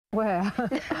Where?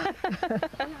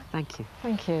 Thank you.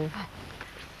 Thank you.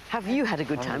 Have you had a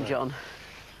good time, John?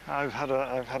 I've had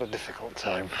a difficult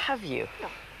time. Have you?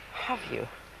 Have you?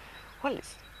 Well,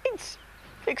 it's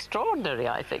extraordinary,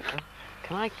 I think.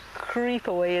 Can I creep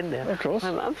away in there? Of course.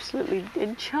 I'm absolutely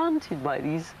enchanted by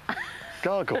these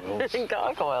Gargoyles.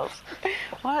 gargoyles.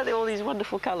 Why are they all these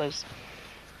wonderful colours?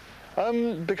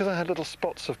 Because I had little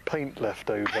spots of paint left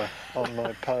over on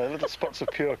my palette, little spots of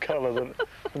pure colour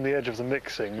from the edge of the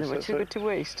mixing. They were too good to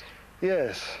waste.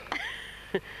 Yes.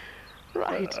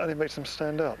 Right. And it makes them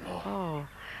stand up. Oh,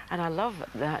 and I love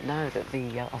that now that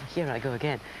the, oh, here I go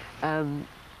again,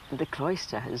 the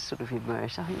cloister has sort of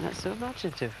emerged. I think that's so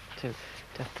imaginative to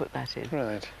put that in.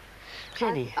 Right.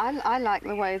 Jenny. I like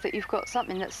the way that you've got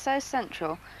something that's so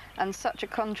central and such a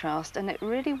contrast, and it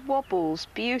really wobbles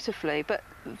beautifully, but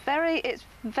it's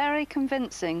very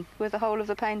convincing with the whole of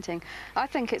the painting. I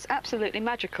think it's absolutely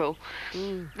magical.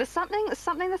 There's something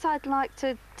that I'd like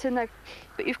to know,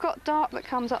 but you've got dark that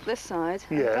comes up this side,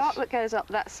 and yes, dark that goes up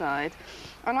that side,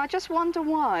 and I just wonder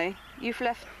why you've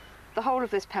left the whole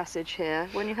of this passage here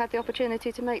when you had the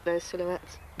opportunity to make those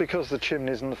silhouettes. Because the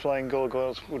chimneys and the flying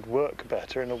gargoyles would work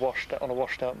better on a washed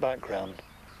out background.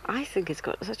 I think it's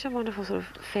got such a wonderful sort of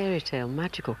fairy tale,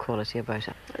 magical quality about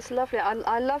it. It's lovely.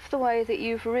 I love the way that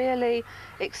you've really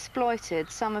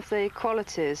exploited some of the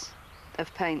qualities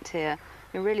of paint here.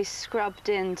 You really scrubbed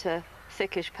into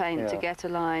thickish paint to get a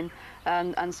line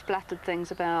and splattered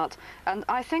things about. And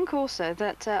I think also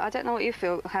that, I don't know what you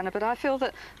feel, Hannah, but I feel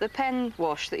that the pen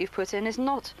wash that you've put in is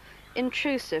not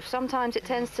intrusive. Sometimes it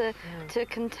tends to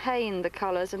contain the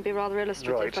colours and be rather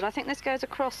illustrative, right, but I think this goes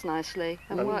across nicely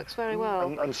and works very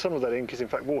well. And some of that ink is in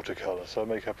fact watercolour, so I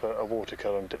make up a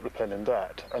watercolour and dip the pen in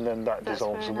that, and then that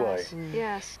dissolves away. Nice.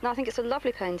 Yes. No, I think it's a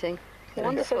lovely painting. Yeah,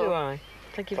 wonderful. So do I.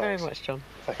 Thank you very Thanks. much, John.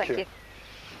 Thank you.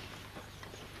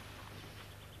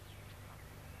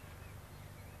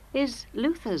 Is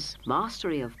Luther's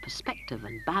mastery of perspective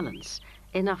and balance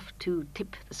enough to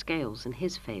tip the scales in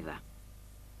his favour?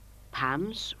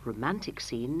 Pam's romantic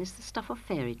scene is the stuff of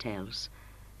fairy tales,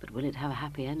 but will it have a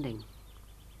happy ending?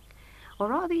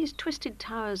 Or are these twisted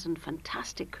towers and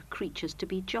fantastic creatures to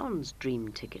be John's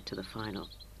dream ticket to the final?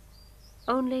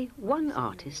 Only one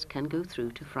artist can go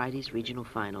through to Friday's regional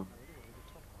final.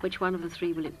 Which one of the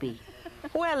three will it be?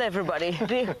 Well, everybody,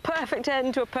 the perfect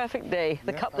end to a perfect day.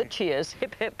 The cup that cheers.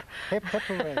 Hip, hip. Hip, hip,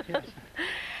 hooray, yes.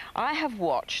 I have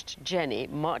watched Jenny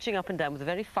marching up and down with a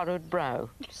very furrowed brow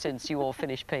since you all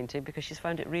finished painting, because she's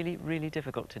found it really, really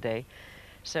difficult today.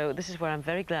 So this is where I'm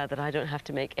very glad that I don't have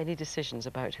to make any decisions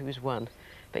about who's won.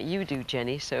 But you do,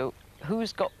 Jenny, so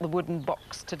who's got the wooden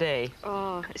box today?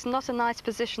 Oh, it's not a nice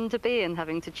position to be in,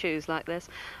 having to choose like this.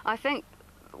 I think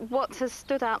what has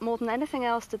stood out more than anything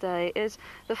else today is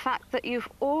the fact that you've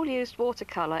all used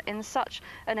watercolour in such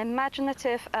an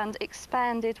imaginative and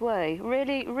expanded way.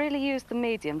 Really used the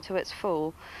medium to its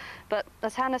full. But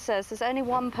as Hannah says, there's only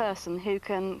one person who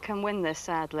can win this,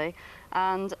 sadly.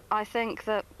 And I think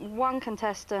that one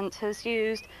contestant has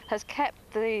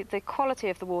kept the quality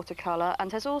of the watercolour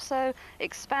and has also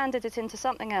expanded it into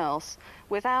something else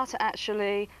without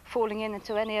actually falling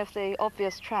into any of the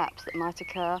obvious traps that might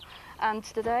occur. And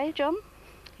today, John,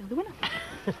 you're the winner.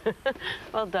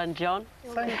 Well done, John.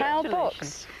 Pal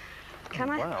box.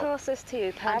 Can I pass this to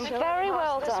you, Pam? Very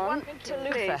well done. To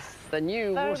Luther, the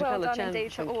new watercolour champion.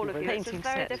 Indeed to all of you. It's a very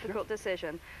set. difficult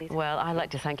decision. Well, I'd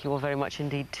like to thank you all very much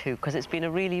indeed too, because it's been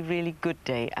a really, really good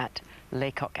day at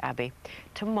Laycock Abbey.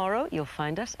 Tomorrow you'll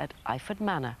find us at Iford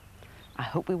Manor. I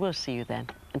hope we will see you then.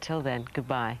 Until then,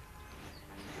 goodbye.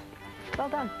 Well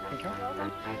done. Thank you. Well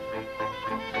done.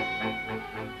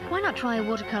 Why not try a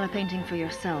watercolour painting for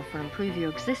yourself or improve your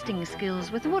existing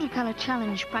skills with the Watercolour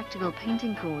Challenge Practical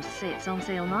Painting course? It's on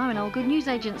sale now in all good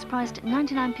newsagents, priced at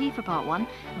 99p for part 1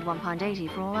 and £1.80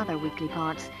 for all other weekly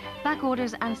parts. Back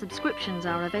orders and subscriptions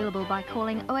are available by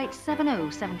calling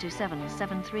 0870 727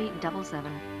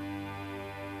 7377.